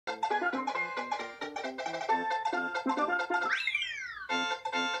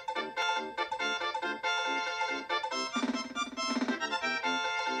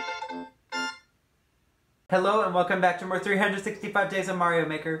Hello and welcome back to more 365 Days of Mario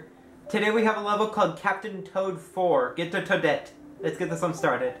Maker. Today we have a level called Captain Toad 4. Get to Toadette. Let's get this one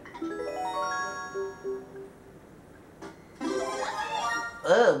started.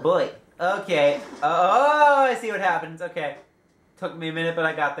 Oh boy. Okay. Oh, I see what happens. Okay. Took me a minute, but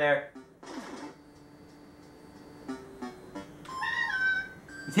I got there.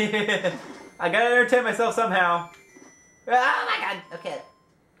 I gotta entertain myself somehow. Oh my god. Okay.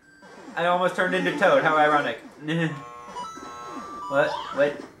 I almost turned into Toad. How ironic. What?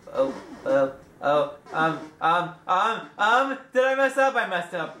 Wait. Oh. Did I mess up? I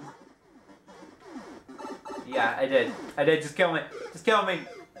messed up. Yeah, I did. Just kill me. Just kill me.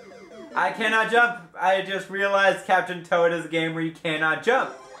 I cannot jump. I just realized Captain Toad is a game where you cannot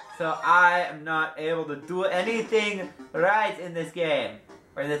jump. So I am not able to do anything right in this game.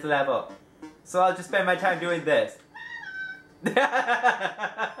 Or in this level. So I'll just spend my time doing this.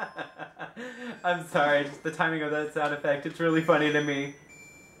 I'm sorry, just the timing of that sound effect, it's really funny to me.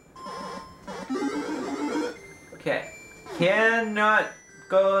 Okay. Cannot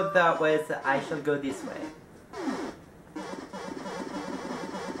go that way, so I shall go this way.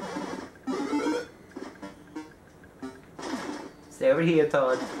 Stay over here,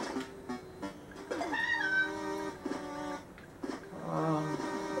 Toad.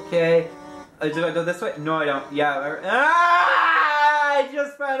 Okay. Do I go this way? No, I don't. Yeah. I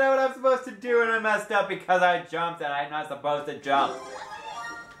just found out what I'm supposed to do and I messed up because I jumped and I'm not supposed to jump.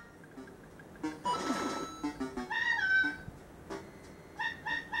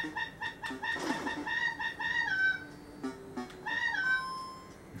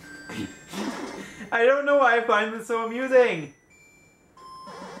 I don't know why I find this so amusing.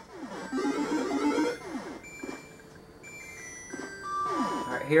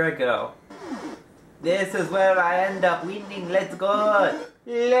 Alright, here I go. This is where I end up winning. Let's go!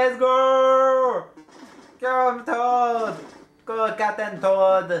 Let's go! Come, Toad! Go, Captain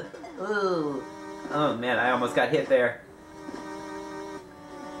Toad! Ooh. Oh man, I almost got hit there.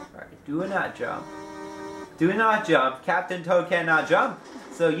 Alright, do not jump. Do not jump. Captain Toad cannot jump,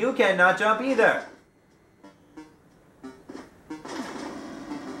 so you cannot jump either.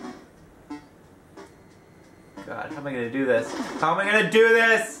 God, how am I gonna do this? How am I gonna do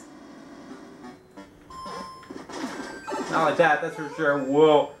this? Not like that, that's for sure.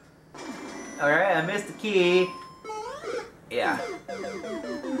 Whoa. Alright, I missed the key. Yeah.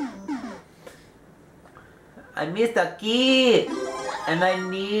 I missed the key! And I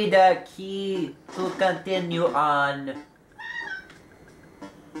need a key to continue on.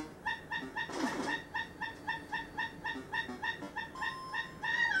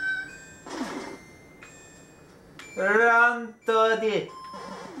 Run, Toadie!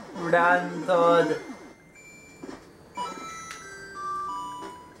 Run, Toad!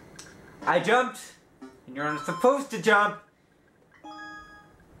 I jumped, and you're not supposed to jump.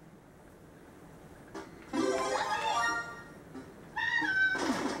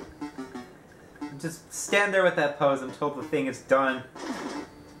 Just stand there with that pose until the thing is done.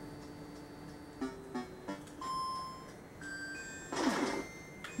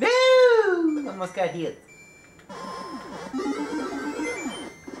 Woo! Almost got hit.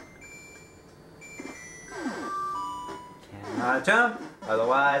 Cannot jump.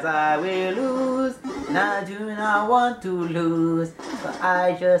 Otherwise I will lose, and I do not want to lose, but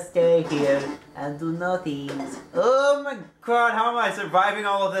I just stay here and do nothing. Oh my god, how am I surviving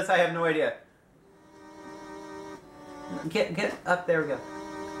all of this? I have no idea. Get up, there we go.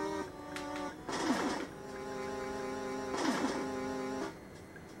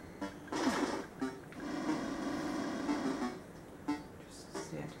 Just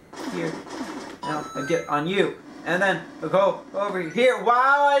stand here. Now I get on you. And then we'll go over here.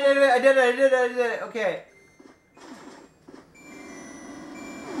 Wow, I did it! I did it! Okay.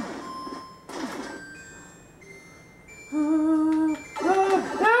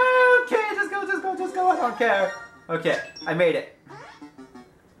 Okay, just go. I don't care. Okay, I made it.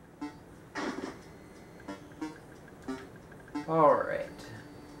 Alright.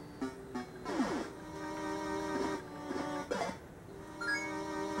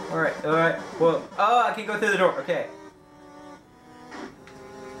 Alright. Well, oh, I can go through the door. Okay.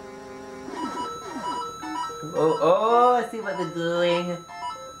 Oh, I see what they're doing.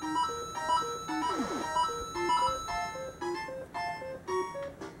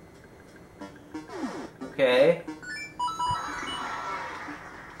 Okay.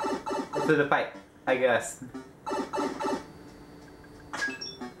 Go through the pipe, I guess.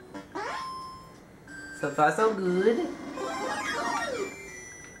 So far, so good.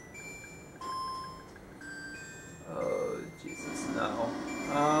 Oh, Jesus, no.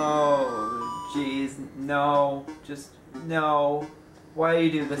 Oh, jeez. No, Just, no. Why do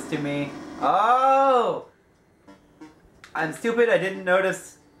you do this to me? Oh! I'm stupid, I didn't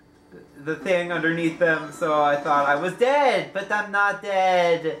notice the thing underneath them, so I thought I was dead, but I'm not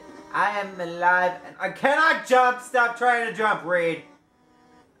dead. I am alive, and I cannot jump! Stop trying to jump, Reid!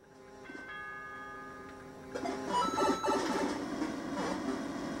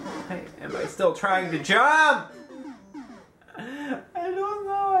 Am I still trying to jump? I don't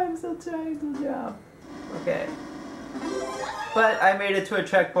know, I'm still trying to jump. Okay. But I made it to a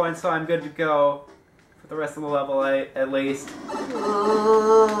checkpoint, so I'm good to go. For the rest of the level, at least.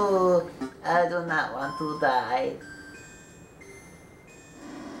 Ooh, I do not want to die.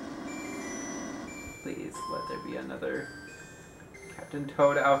 Please, let there be another Captain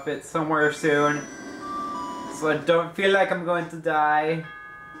Toad outfit somewhere soon. So I don't feel like I'm going to die.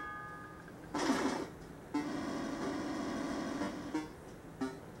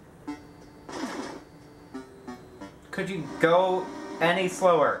 Could you go any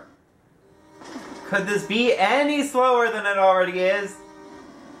slower? Could this be any slower than it already is?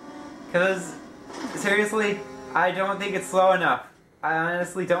 Because, seriously, I don't think it's slow enough. I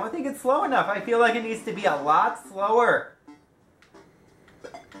honestly don't think it's slow enough. I feel like it needs to be a lot slower.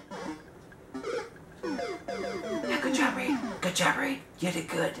 Yeah, good job, Reid. Good job, Reid. You did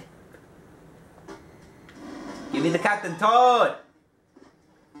good. Give me the Captain Toad!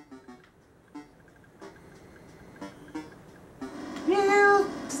 You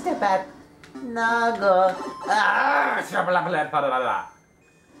step back. No go. Ah! Blah, blah, blah, blah, blah.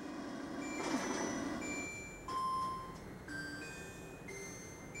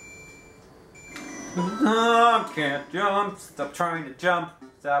 No, I can't jump. Stop trying to jump.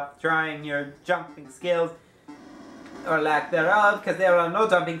 Stop trying your jumping skills. Or lack thereof, because there are no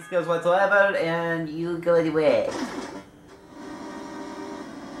jumping skills whatsoever, and you go away.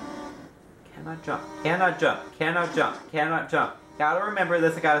 Cannot jump. Cannot jump. Cannot jump. Cannot jump. Gotta remember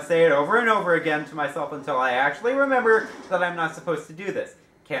this. I gotta say it over and over again to myself until I actually remember that I'm not supposed to do this.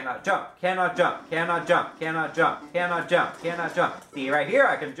 Cannot jump. Cannot jump. Cannot jump. Cannot jump. Cannot jump. Cannot jump. See, right here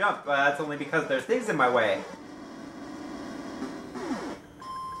I can jump, but that's only because there's things in my way.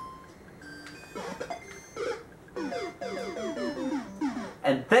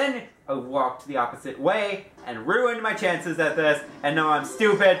 And then I walked the opposite way and ruined my chances at this, and now I'm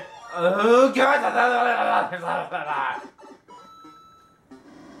stupid. Oh god!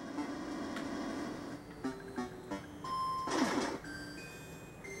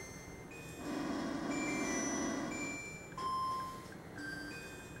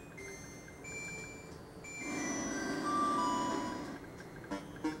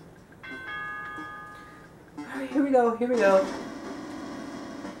 Here we go, here we go.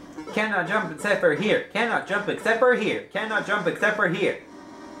 Cannot jump except for here. Cannot jump except for here. Cannot jump except for here.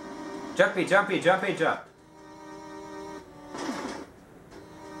 Jumpy, jumpy, jumpy, jump.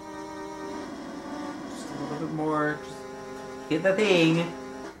 Just a little bit more. Just hit the thing.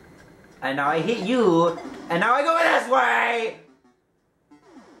 And now I hit you. And now I go this way!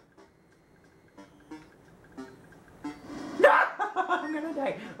 No! I'm gonna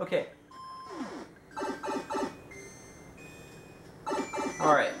die. Okay.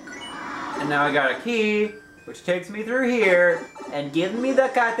 Alright. And now I got a key, which takes me through here, and gives me the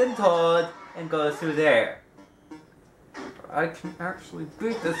Captain Toad, and goes through there. I can actually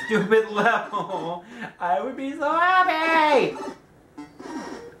beat the stupid level. I would be so happy!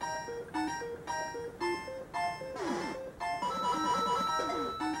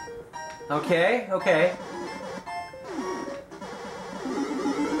 Okay, okay.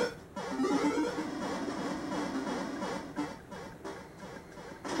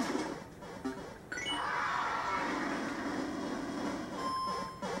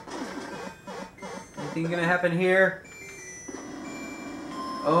 Anything gonna happen here?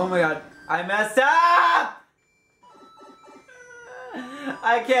 Oh my god. I messed up!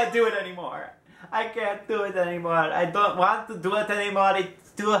 I can't do it anymore. I can't do it anymore. I don't want to do it anymore.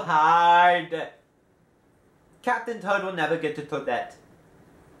 It's too hard. Captain Toad will never get to Toadette.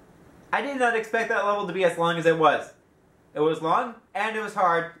 I did not expect that level to be as long as it was. It was long, and it was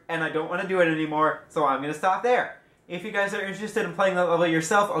hard, and I don't want to do it anymore, so I'm going to stop there. If you guys are interested in playing that level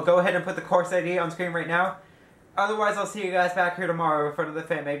yourself, I'll go ahead and put the course ID on screen right now. Otherwise, I'll see you guys back here tomorrow for another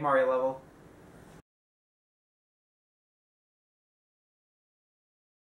fan-made Mario level.